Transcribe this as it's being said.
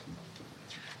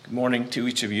Good morning to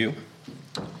each of you.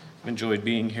 I've enjoyed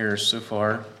being here so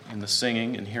far in the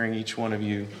singing and hearing each one of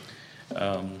you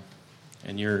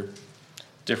and your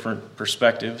different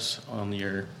perspectives on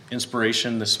your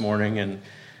inspiration this morning,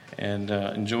 and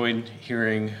enjoyed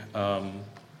hearing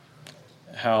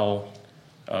how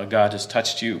God has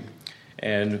touched you.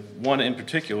 And one in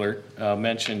particular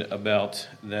mentioned about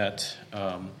that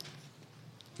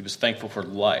he was thankful for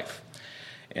life.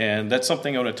 And that's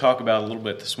something I want to talk about a little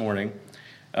bit this morning,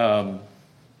 about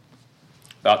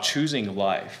choosing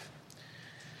life.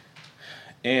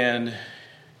 And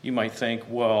you might think,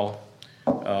 well,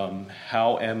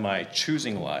 how am I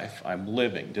choosing life? I'm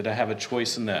living. Did I have a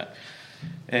choice in that?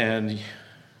 And you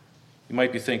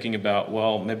might be thinking about,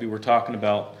 well, maybe we're talking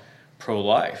about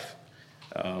pro-life.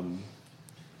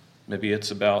 Maybe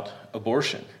it's about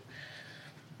abortion.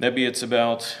 Maybe it's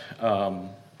about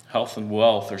health and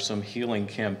wealth or some healing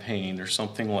campaign or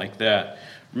something like that.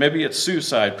 Maybe it's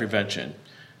suicide prevention,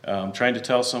 trying to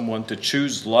tell someone to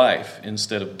choose life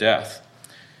instead of death.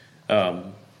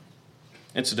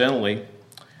 Incidentally,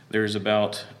 there's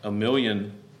about 1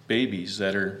 million babies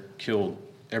that are killed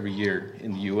every year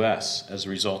in the U.S. as a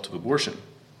result of abortion.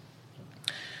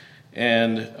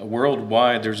 And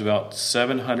worldwide, there's about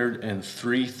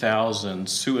 703,000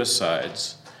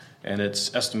 suicides, and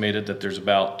it's estimated that there's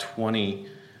about 20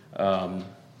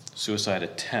 suicide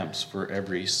attempts for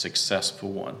every successful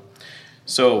one.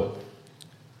 So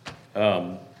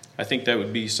I think that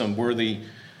would be some worthy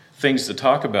things to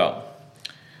talk about.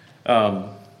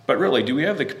 But really, do we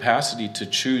have the capacity to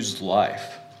choose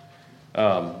life?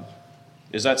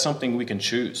 Is that something we can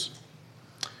choose?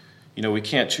 You know, we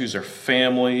can't choose our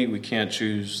family. We can't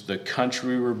choose the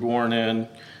country we're born in.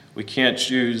 We can't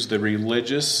choose the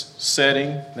religious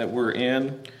setting that we're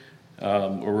in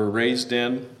or we're raised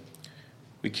in.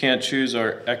 We can't choose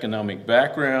our economic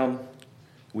background.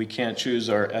 We can't choose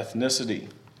our ethnicity.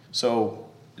 So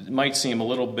it might seem a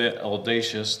little bit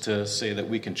audacious to say that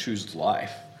we can choose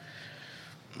life.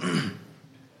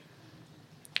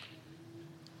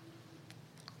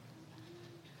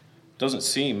 Doesn't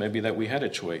seem maybe that we had a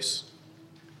choice.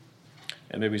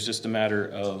 And maybe it's just a matter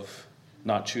of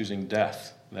not choosing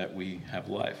death that we have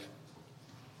life.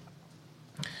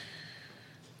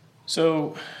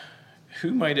 So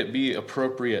who might it be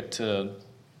appropriate to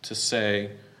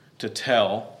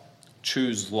tell,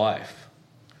 choose life?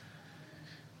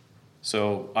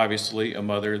 So obviously a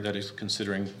mother that is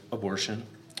considering abortion,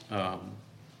 to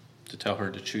tell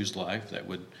her to choose life, that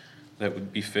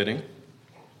would be fitting.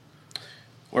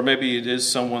 Or maybe it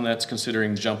is someone that's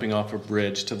considering jumping off a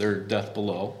bridge to their death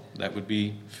below. That would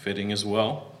be fitting as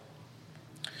well.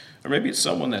 Or maybe it's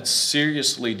someone that's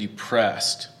seriously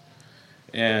depressed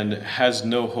and has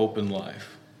no hope in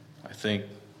life. I think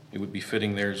it would be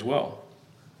fitting there as well.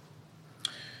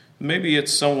 Maybe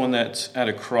it's someone that's at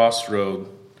a crossroad,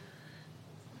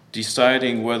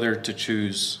 deciding whether to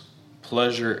choose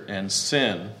pleasure and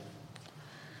sin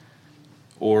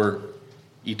or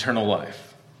eternal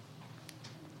life.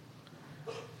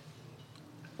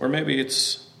 Or maybe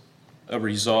it's a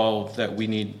resolve that we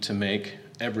need to make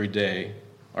every day,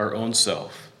 our own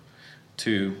self,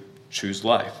 to choose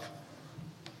life.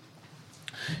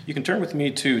 You can turn with me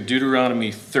to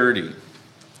Deuteronomy 30.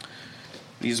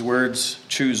 These words,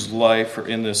 choose life, are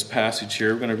in this passage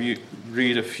here. We're going to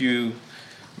read a few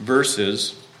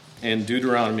verses in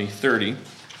Deuteronomy 30.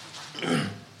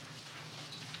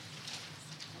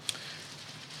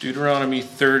 Deuteronomy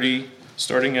 30,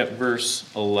 starting at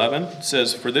verse 11,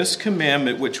 says, "For this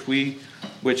commandment which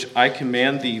I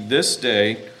command thee this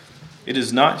day, it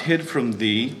is not hid from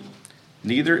thee,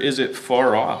 neither is it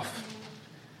far off.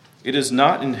 It is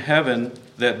not in heaven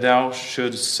that thou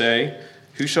shouldst say,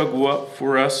 Who shall go up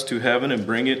for us to heaven and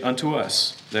bring it unto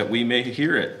us, that we may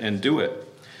hear it and do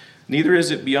it? Neither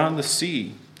is it beyond the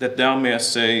sea, that thou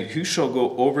mayest say, Who shall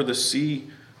go over the sea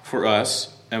for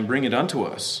us and bring it unto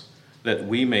us, that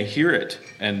we may hear it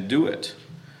and do it?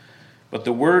 But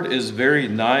the word is very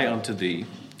nigh unto thee,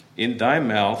 in thy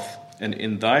mouth and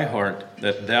in thy heart,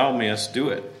 that thou mayest do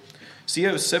it. See, I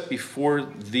have set before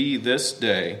thee this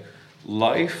day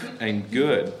life and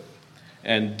good,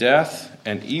 and death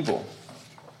and evil.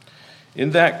 In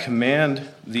that command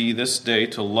thee this day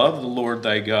to love the Lord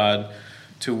thy God,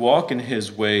 to walk in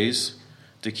his ways,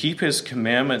 to keep his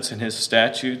commandments and his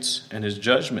statutes and his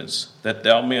judgments, that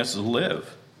thou mayest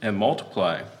live and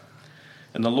multiply.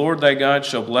 And the Lord thy God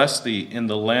shall bless thee in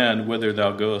the land whither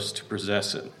thou goest to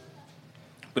possess it.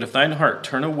 But if thine heart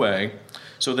turn away,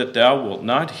 so that thou wilt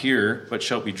not hear, but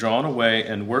shalt be drawn away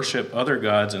and worship other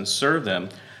gods and serve them,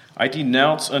 I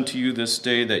denounce unto you this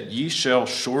day that ye shall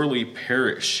surely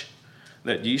perish.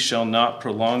 that ye shall not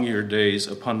prolong your days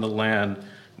upon the land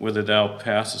whither thou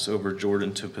passest over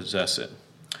Jordan to possess it.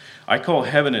 I call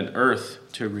heaven and earth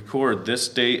to record this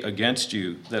day against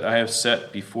you, that I have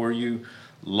set before you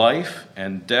life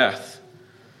and death,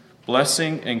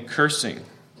 blessing and cursing.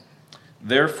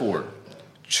 Therefore,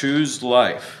 choose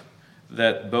life,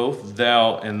 that both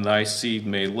thou and thy seed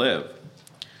may live,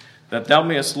 that thou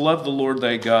mayest love the Lord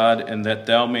thy God, and that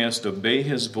thou mayest obey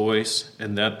his voice,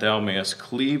 and that thou mayest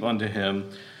cleave unto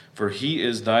him, for he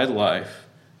is thy life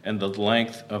and the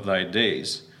length of thy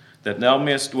days, that thou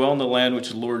mayest dwell in the land which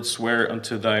the Lord sware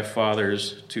unto thy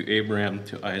fathers, to Abraham,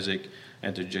 to Isaac,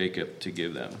 and to Jacob, to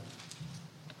give them.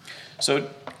 So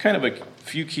kind of a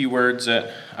few key words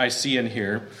that I see in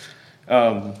here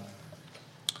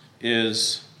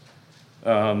is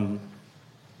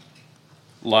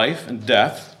life and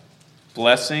death,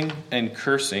 blessing and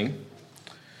cursing,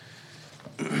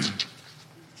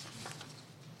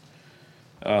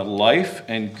 life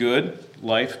and good,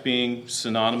 life being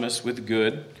synonymous with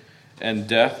good, and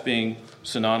death being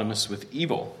synonymous with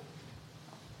evil.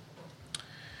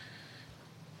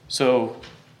 So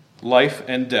life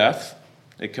and death,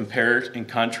 it compares and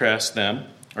contrasts them,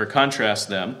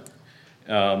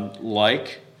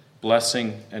 like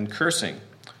blessing and cursing.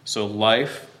 So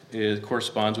life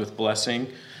corresponds with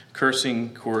blessing,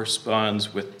 cursing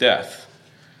corresponds with death.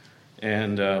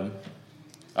 And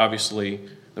obviously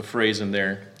the phrase in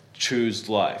there, choose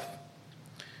life.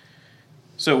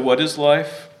 So what is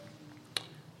life?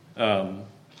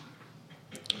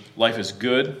 Life is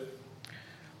good.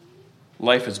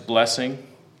 Life is blessing.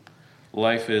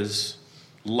 Life is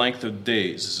length of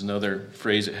days is another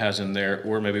phrase it has in there,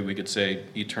 or maybe we could say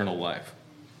eternal life.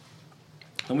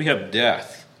 Then we have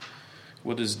death.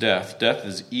 What is death? Death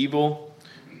is evil,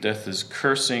 death is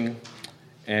cursing,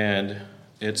 and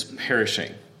it's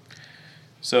perishing.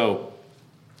 So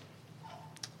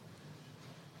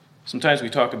sometimes we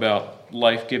talk about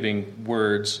life-giving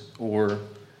words, or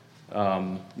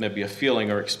maybe a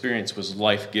feeling or experience was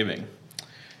life-giving.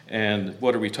 And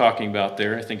what are we talking about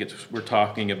there? I think we're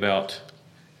talking about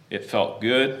it felt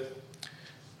good,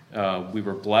 we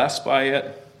were blessed by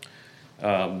it,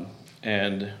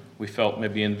 and we felt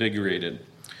maybe invigorated.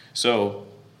 So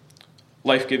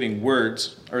life-giving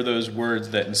words are those words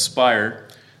that inspire,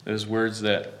 those words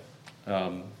that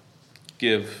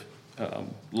give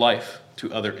life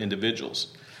to other individuals.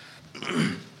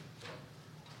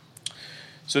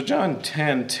 So John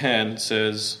 10:10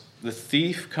 says, "The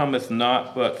thief cometh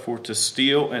not but for to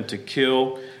steal and to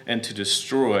kill and to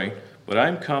destroy, but I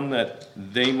am come that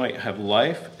they might have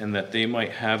life and that they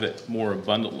might have it more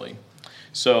abundantly."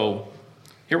 So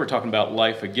here we're talking about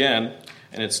life again,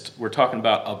 and we're talking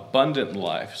about abundant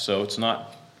life. So it's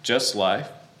not just life,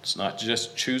 it's not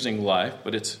just choosing life,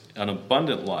 but it's an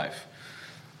abundant life.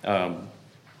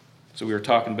 So we were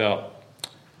talking about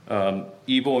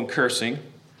evil and cursing.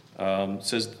 It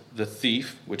says the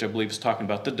thief, which I believe is talking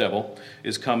about the devil,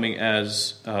 is coming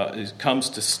comes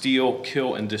to steal,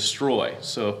 kill, and destroy.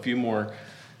 So a few more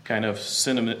kind of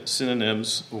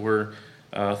synonyms or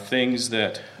things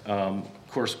that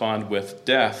correspond with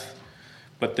death.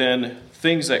 But then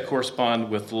things that correspond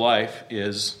with life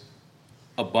is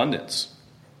abundance.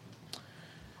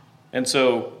 And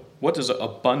so what does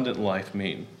abundant life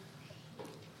mean?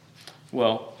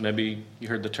 Well, maybe you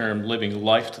heard the term living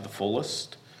life to the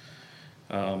fullest.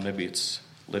 Maybe it's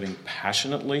living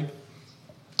passionately.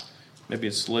 Maybe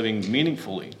it's living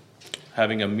meaningfully,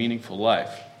 having a meaningful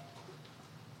life.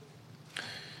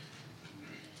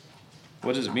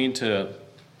 What does it mean to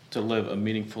live a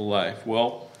meaningful life?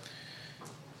 Well,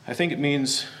 I think it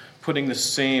means putting the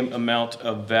same amount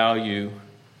of value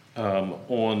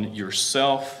on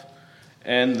yourself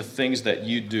and the things that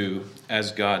you do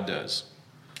as God does.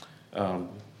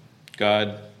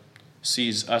 God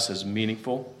sees us as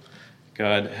meaningful.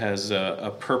 God has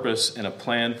a purpose and a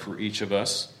plan for each of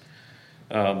us.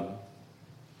 But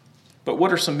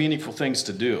what are some meaningful things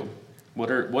to do? What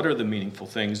are the meaningful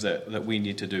things that we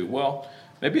need to do? Well,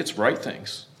 maybe it's right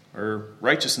things or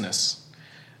righteousness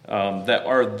that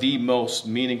are the most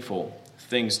meaningful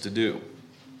things to do.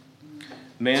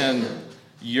 Man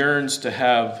yearns to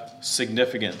have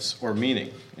significance or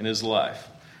meaning in his life.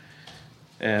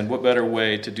 And what better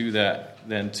way to do that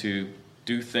than to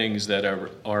do things that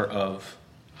are of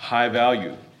high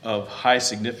value, of high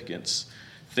significance,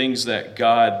 things that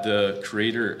God, the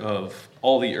creator of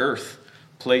all the earth,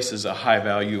 places a high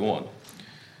value on.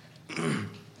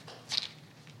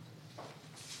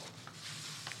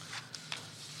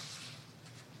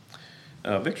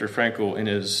 Viktor Frankl, in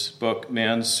his book,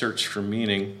 Man's Search for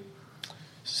Meaning,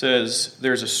 says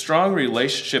there's a strong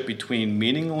relationship between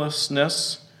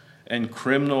meaninglessness and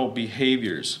criminal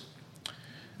behaviors,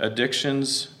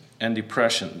 addictions, and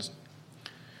depressions.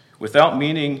 Without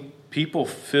meaning, people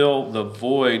fill the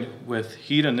void with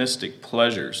hedonistic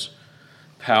pleasures,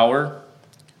 power,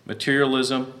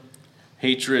 materialism,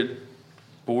 hatred,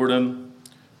 boredom,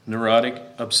 neurotic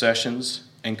obsessions,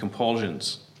 and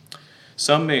compulsions.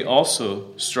 Some may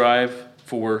also strive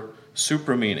for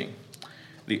suprameaning,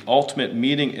 the ultimate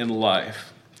meaning in life,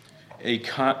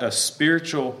 a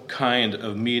spiritual kind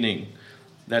of meaning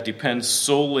that depends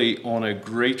solely on a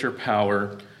greater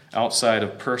power outside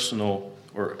of personal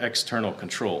or external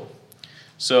control.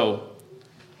 So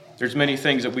there's many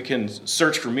things that we can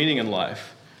search for meaning in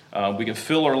life. We can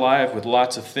fill our life with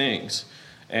lots of things,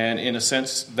 and in a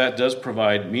sense, that does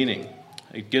provide meaning.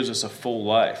 It gives us a full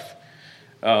life.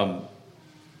 But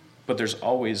there's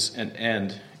always an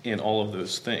end in all of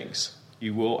those things.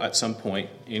 You will, at some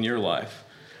point in your life,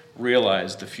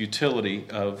 realize the futility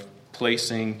of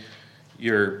placing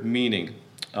your meaning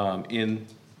in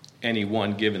any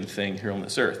one given thing here on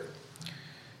this earth.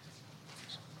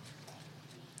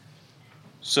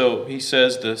 So he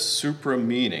says the supra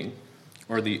meaning,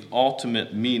 or the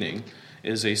ultimate meaning,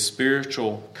 is a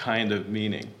spiritual kind of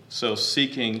meaning. So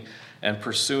seeking and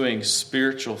pursuing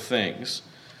spiritual things,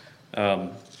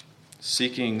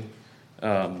 seeking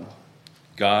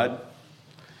God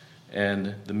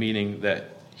and the meaning that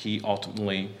he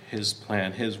ultimately, his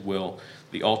plan, his will,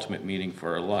 the ultimate meaning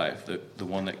for our life, the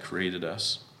one that created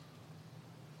us.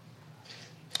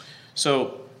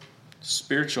 So,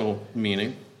 spiritual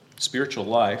meaning, spiritual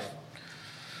life,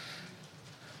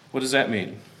 what does that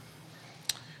mean?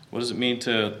 What does it mean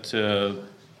to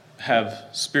have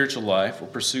spiritual life or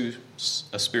pursue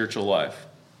a spiritual life?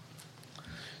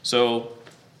 So,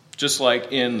 just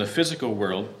like in the physical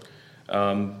world,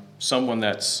 someone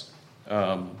that's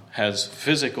has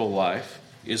physical life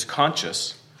is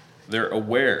conscious. They're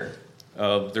aware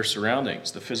of their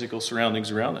surroundings, the physical surroundings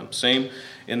around them. Same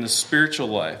in the spiritual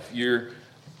life. You're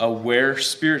aware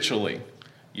spiritually.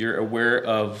 You're aware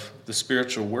of the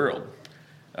spiritual world.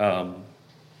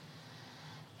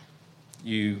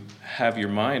 You have your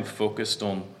mind focused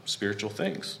on spiritual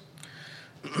things.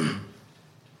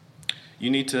 You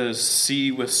need to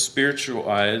see with spiritual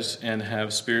eyes and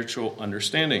have spiritual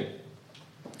understanding.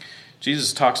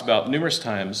 Jesus talks about numerous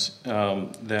times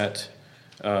about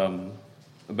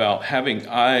having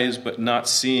eyes but not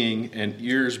seeing and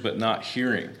ears but not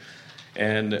hearing.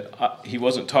 And he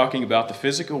wasn't talking about the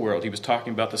physical world. He was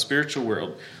talking about the spiritual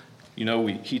world. You know,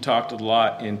 he talked a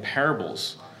lot in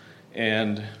parables.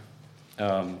 And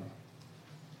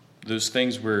those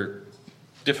things were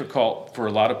difficult for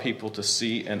a lot of people to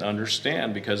see and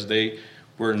understand because they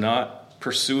were not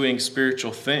pursuing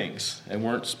spiritual things and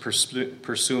weren't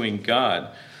pursuing God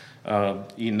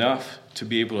enough to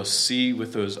be able to see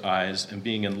with those eyes and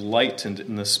being enlightened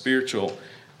in the spiritual,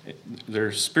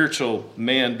 their spiritual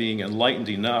man being enlightened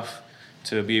enough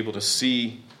to be able to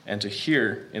see and to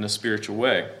hear in a spiritual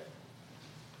way.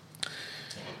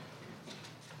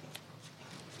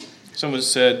 Someone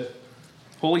said,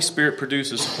 Holy Spirit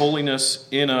produces holiness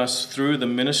in us through the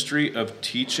ministry of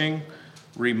teaching,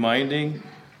 reminding,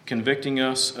 convicting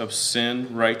us of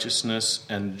sin, righteousness,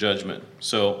 and judgment.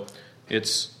 So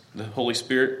it's the Holy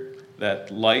Spirit, that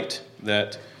light,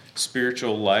 that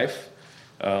spiritual life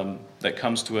that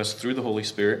comes to us through the Holy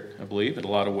Spirit, I believe, in a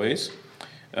lot of ways,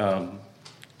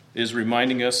 is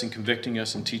reminding us and convicting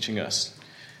us and teaching us.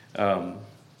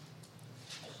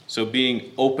 So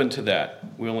being open to that,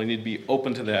 we only need to be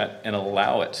open to that and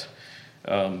allow it.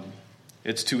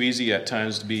 It's too easy at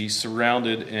times to be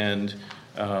surrounded and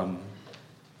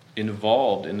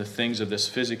involved in the things of this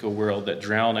physical world that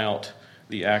drown out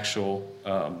the actual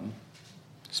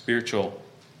spiritual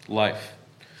life.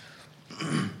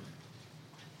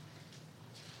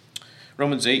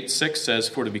 Romans 8:6 says,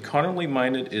 For to be carnally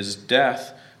minded is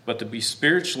death, but to be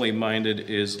spiritually minded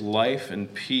is life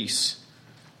and peace.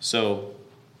 So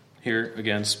here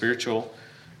again, spiritual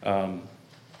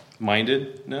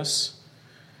mindedness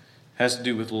has to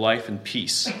do with life and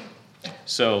peace.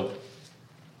 So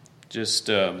just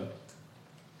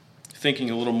thinking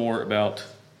a little more about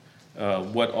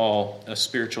what all a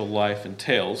spiritual life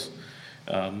entails.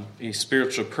 A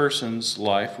spiritual person's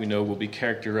life, we know, will be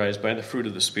characterized by the fruit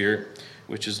of the Spirit,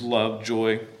 which is love,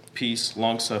 joy, peace,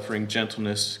 long-suffering,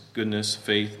 gentleness, goodness,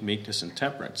 faith, meekness, and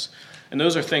temperance. And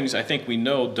those are things I think we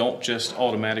know don't just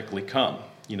automatically come.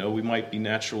 You know, we might be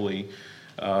naturally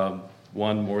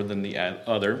one more than the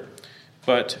other,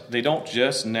 but they don't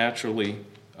just naturally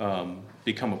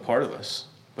become a part of us,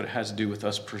 but it has to do with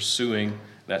us pursuing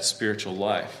that spiritual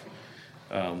life,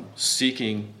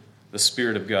 seeking the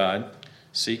Spirit of God,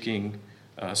 seeking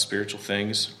spiritual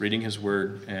things, reading his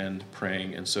word and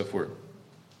praying and so forth.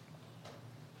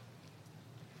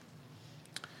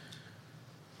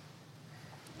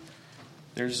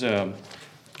 There's in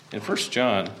 1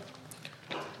 John,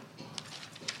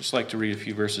 just like to read a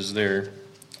few verses there.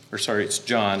 Or sorry, it's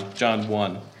John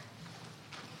 1.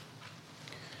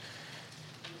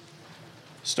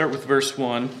 Start with verse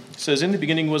 1. It says, "In the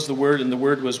beginning was the Word, and the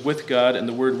Word was with God, and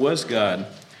the Word was God.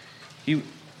 He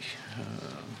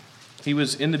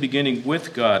was in the beginning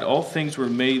with God. All things were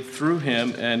made through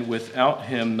him, and without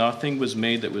him nothing was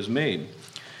made that was made.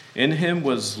 In him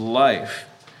was life,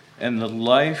 and the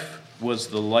life was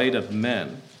the light of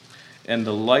men. And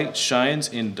the light shines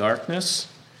in darkness,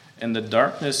 and the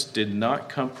darkness did not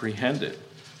comprehend it.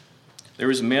 There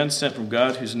was a man sent from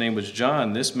God whose name was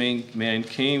John. This man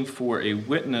came for a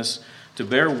witness, to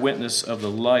bear witness of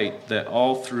the light, that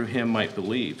all through him might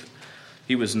believe.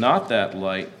 He was not that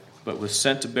light, but was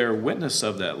sent to bear witness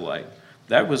of that light.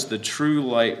 That was the true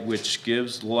light which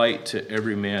gives light to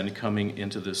every man coming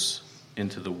into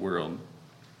the world."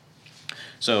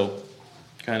 So,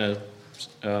 kind of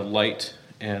light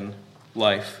and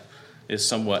life is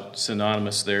somewhat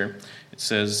synonymous there. It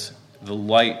says the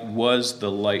light was the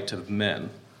light of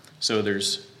men. So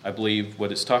I believe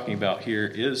what it's talking about here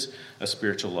is a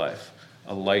spiritual life,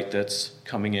 a light that's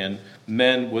coming in.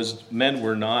 Men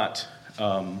were not,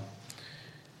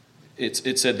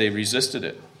 it said they resisted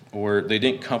it, or they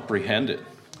didn't comprehend it.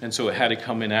 And so it had to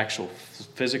come in actual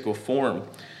physical form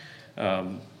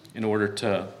in order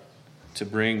to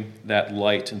bring that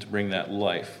light and to bring that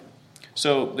life.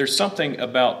 So there's something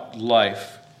about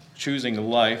life, choosing a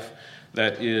life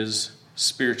that is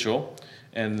spiritual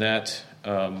and that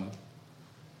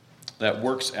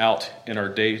works out in our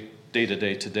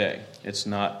day-to-day today. It's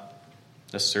not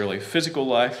necessarily a physical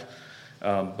life,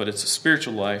 but it's a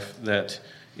spiritual life that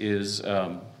is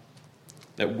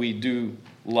that we do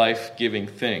life-giving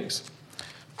things.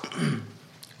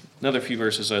 Another few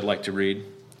verses I'd like to read.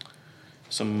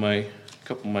 A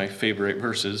couple of my favorite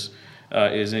verses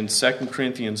is in 2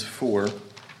 Corinthians 4.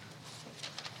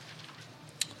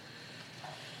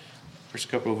 There's a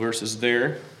couple of verses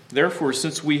there. "Therefore,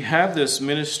 since we have this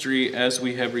ministry as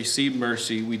we have received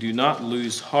mercy, we do not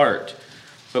lose heart,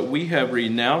 but we have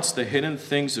renounced the hidden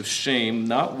things of shame,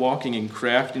 not walking in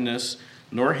craftiness,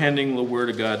 nor handling the word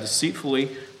of God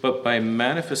deceitfully, but by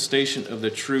manifestation of the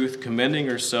truth, commending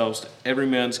ourselves to every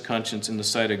man's conscience in the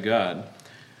sight of God.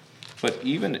 But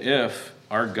even if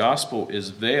our gospel is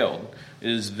veiled, it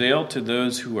is veiled to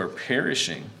those who are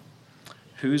perishing,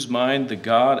 whose mind the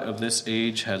God of this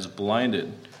age has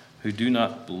blinded, who do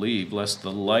not believe, lest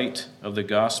the light of the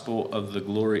gospel of the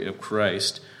glory of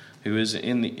Christ, who is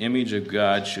in the image of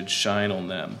God, should shine on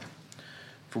them.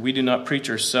 For we do not preach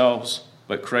ourselves,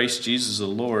 but Christ Jesus the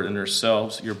Lord, and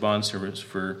ourselves your bondservants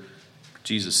for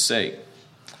Jesus' sake.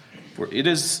 For it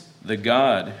is the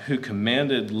God who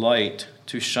commanded light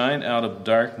to shine out of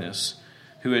darkness,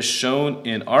 who has shone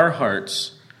in our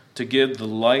hearts to give the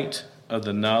light of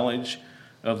the knowledge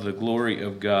of the glory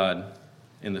of God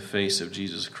in the face of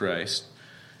Jesus Christ."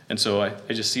 And so I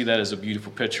just see that as a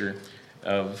beautiful picture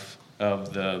of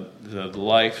the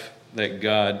life that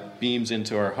God beams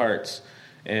into our hearts.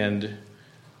 And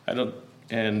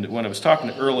when I was talking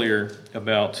earlier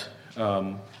about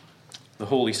the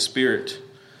Holy Spirit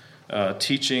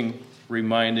teaching,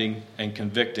 reminding, and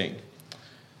convicting,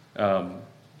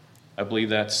 I believe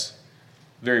that's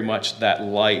very much that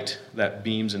light that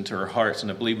beams into our hearts.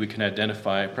 And I believe we can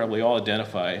probably all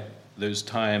identify those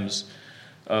times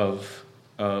of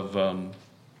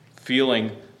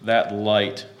feeling that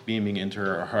light beaming into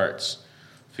our hearts,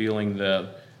 feeling the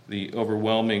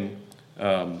overwhelming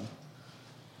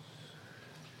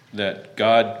that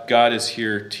God is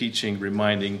here teaching,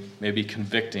 reminding, maybe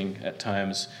convicting at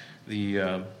times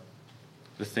the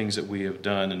things that we have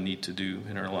done and need to do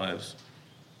in our lives.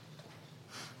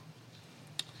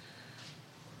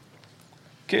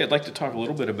 Okay, I'd like to talk a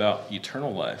little bit about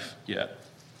eternal life yet.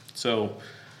 So,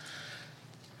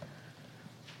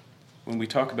 when we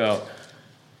talk about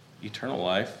eternal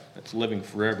life, that's living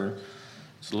forever,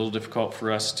 it's a little difficult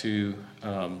for us to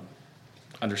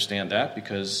understand that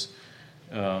because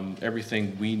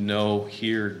everything we know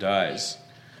here dies.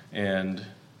 And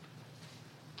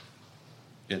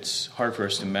it's hard for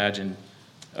us to imagine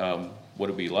what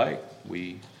it would be like.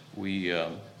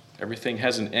 Everything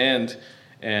has an end,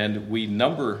 and we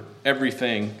number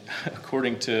everything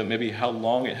according to maybe how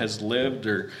long it has lived,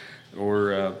 or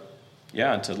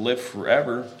to live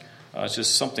forever. It's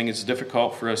just something that's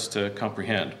difficult for us to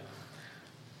comprehend.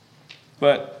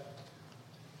 But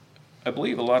I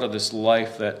believe a lot of this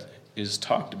life that is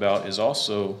talked about is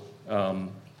also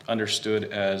understood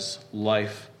as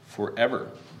life forever.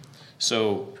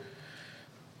 So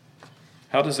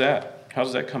how does that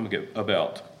come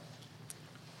about?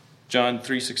 John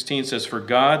 3:16 says, "For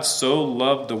God so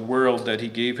loved the world that he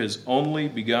gave his only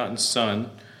begotten Son,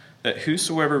 that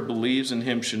whosoever believes in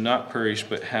him should not perish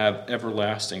but have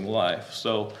everlasting life."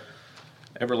 So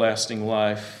everlasting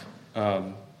life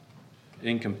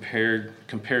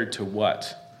compared to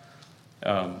what?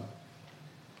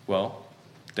 Well,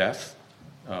 death.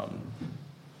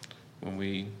 When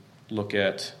we look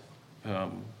at a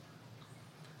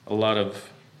lot of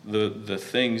the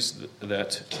things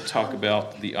that talk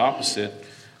about the opposite,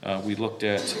 we looked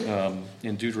at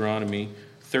in Deuteronomy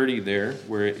 30 there,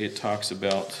 where it talks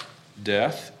about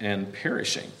death and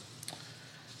perishing.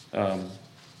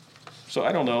 So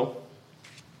I don't know.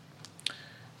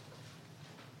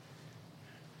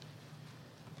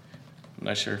 I'm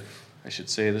not sure if I should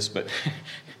say this, but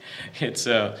it's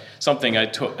something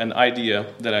an idea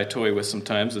that I toy with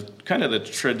sometimes. It's kind of the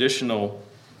traditional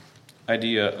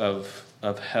idea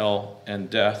of hell and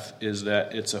death is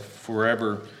that it's a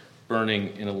forever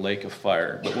burning in a lake of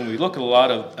fire. But when we look at a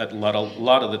lot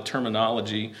of the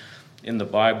terminology in the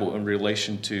Bible in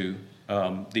relation to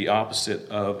the opposite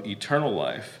of eternal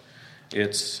life,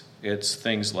 it's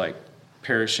things like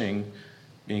perishing,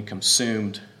 being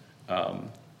consumed,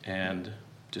 and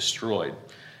destroyed.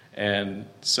 And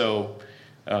so,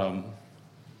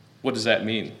 what does that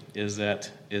mean? Is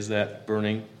that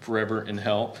burning forever in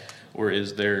hell, or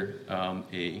is there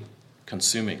a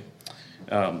consuming?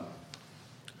 I'll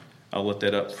let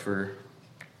that up for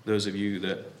those of you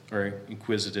that are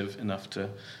inquisitive enough to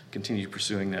continue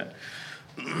pursuing that.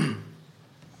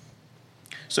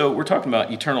 So we're talking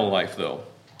about eternal life, though.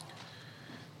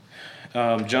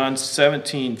 John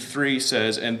 17:3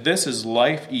 says, "And this is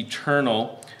life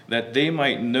eternal, that they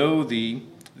might know thee,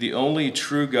 the only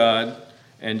true God,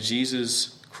 and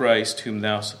Jesus Christ, whom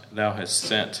thou hast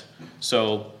sent."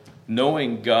 So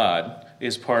knowing God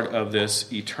is part of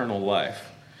this eternal life.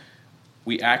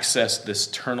 We access this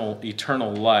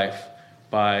eternal life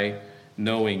by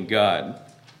knowing God.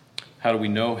 How do we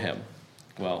know him?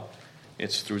 Well,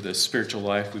 it's through the spiritual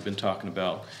life we've been talking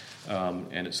about,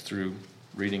 and it's through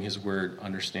reading his word,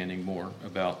 understanding more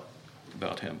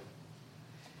about him.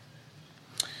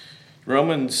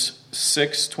 Romans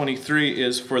 6:23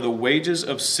 is, "For the wages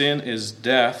of sin is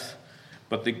death,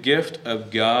 but the gift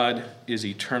of God is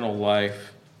eternal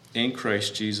life in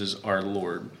Christ Jesus our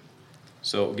Lord."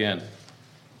 So again,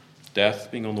 death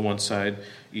being on the one side,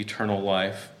 eternal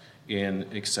life in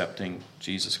accepting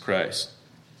Jesus Christ.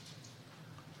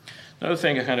 Another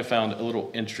thing I kind of found a little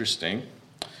interesting.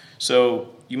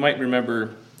 So you might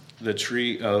remember the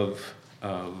tree of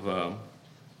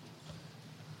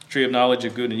knowledge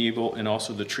of good and evil, and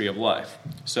also the tree of life.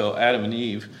 So Adam and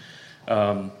Eve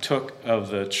took of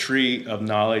the tree of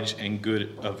knowledge and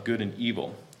good and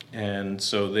evil, and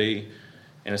so they,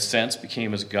 in a sense,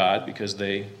 became as God because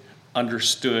they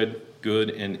understood good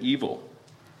and evil.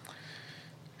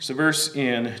 There's a verse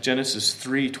in Genesis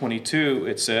 3:22.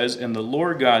 It says, "And the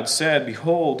Lord God said,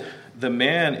 Behold, the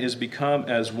man is become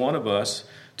as one of us,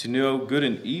 to know good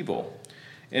and evil.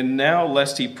 And now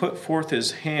lest he put forth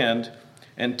his hand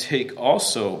and take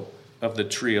also of the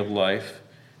tree of life,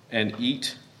 and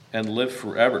eat and live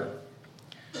forever."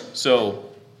 So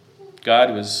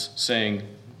God was saying,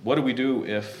 what do we do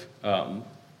if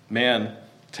man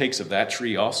takes of that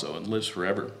tree also and lives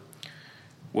forever?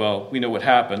 Well, we know what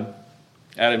happened.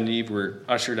 Adam and Eve were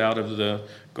ushered out of the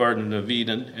Garden of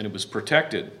Eden, and it was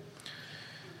protected.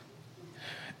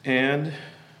 And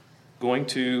going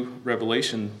to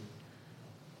Revelation,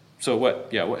 so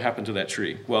what happened to that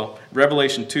tree? Well,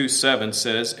 Revelation 2:7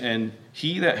 says, "And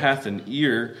he that hath an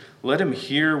ear, let him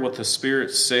hear what the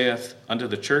Spirit saith unto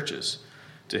the churches.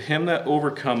 To him that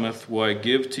overcometh will I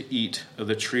give to eat of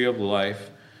the tree of life,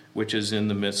 which is in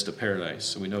the midst of paradise."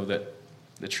 So we know that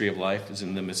the tree of life is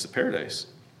in the midst of paradise.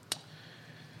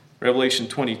 Revelation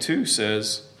 22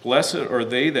 says, "Blessed are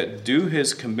they that do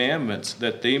his commandments,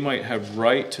 that they might have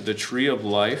right to the tree of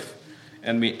life,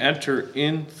 and may enter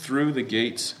in through the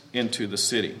gates into the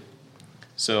city."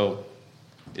 So,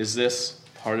 is this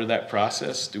part of that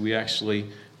process? Do we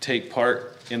actually take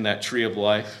part in that tree of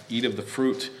life, eat of the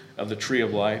fruit of the tree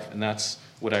of life, and that's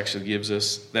what actually gives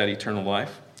us that eternal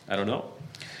life? I don't know.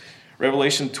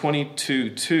 Revelation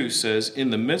 22:2 says, "In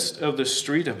the midst of the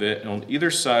street of it, and on either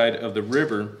side of the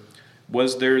river,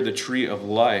 was there the tree of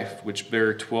life, which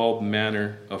bare 12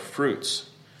 manner of fruits,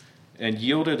 and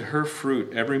yielded her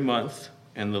fruit every month,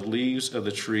 and the leaves of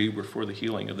the tree were for the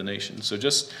healing of the nations." So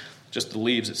just the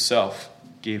leaves itself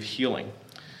gave healing.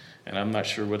 And I'm not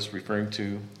sure what it's referring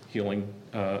to healing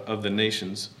of the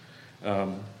nations. I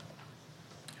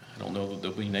don't know that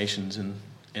there'll be nations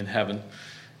in heaven,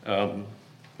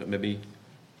 but maybe,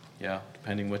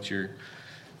 depending what your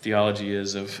theology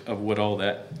is of what all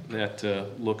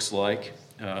that looks like,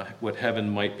 what heaven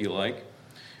might be like.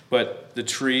 But the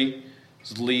tree's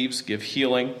leaves give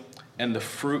healing, and the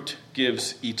fruit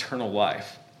gives eternal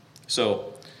life.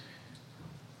 So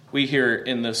we hear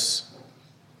in this,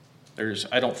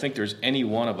 I don't think there's any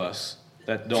one of us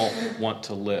that don't want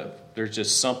to live. There's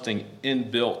just something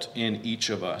inbuilt in each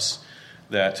of us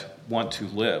that want to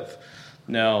live.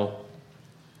 Now,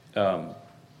 you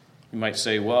might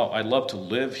say, well, I love to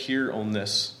live here on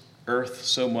this earth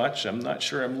so much. I'm not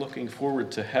sure I'm looking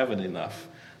forward to heaven enough.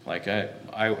 Like,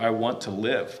 I want to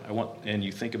live. And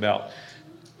you think about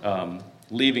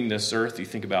leaving this earth, you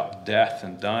think about death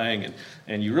and dying,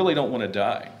 and you really don't want to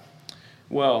die.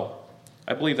 Well,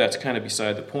 I believe that's kind of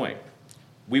beside the point.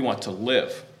 We want to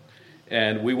live,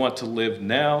 and we want to live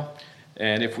now,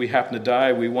 and if we happen to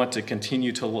die, we want to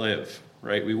continue to live,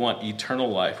 right? We want eternal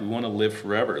life. We want to live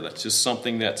forever. That's just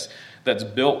something that's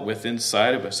built within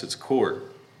inside of us. It's core.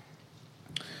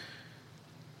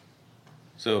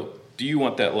 So, do you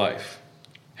want that life?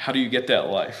 How do you get that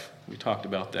life? We talked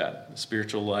about that, the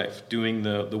spiritual life, doing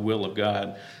the will of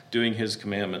God, doing His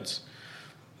commandments.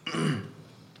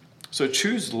 So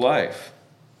choose life,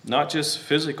 not just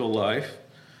physical life,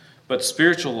 but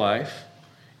spiritual life,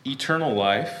 eternal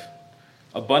life,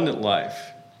 abundant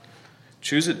life.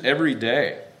 Choose it every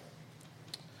day.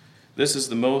 This is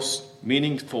the most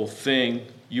meaningful thing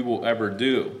you will ever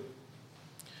do.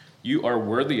 You are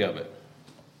worthy of it.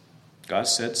 God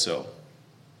said so.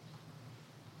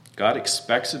 God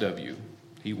expects it of you.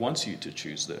 He wants you to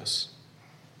choose this.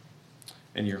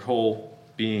 And your whole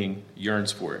being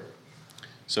yearns for it.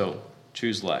 So,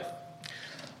 choose life.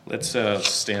 Let's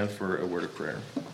stand for a word of prayer.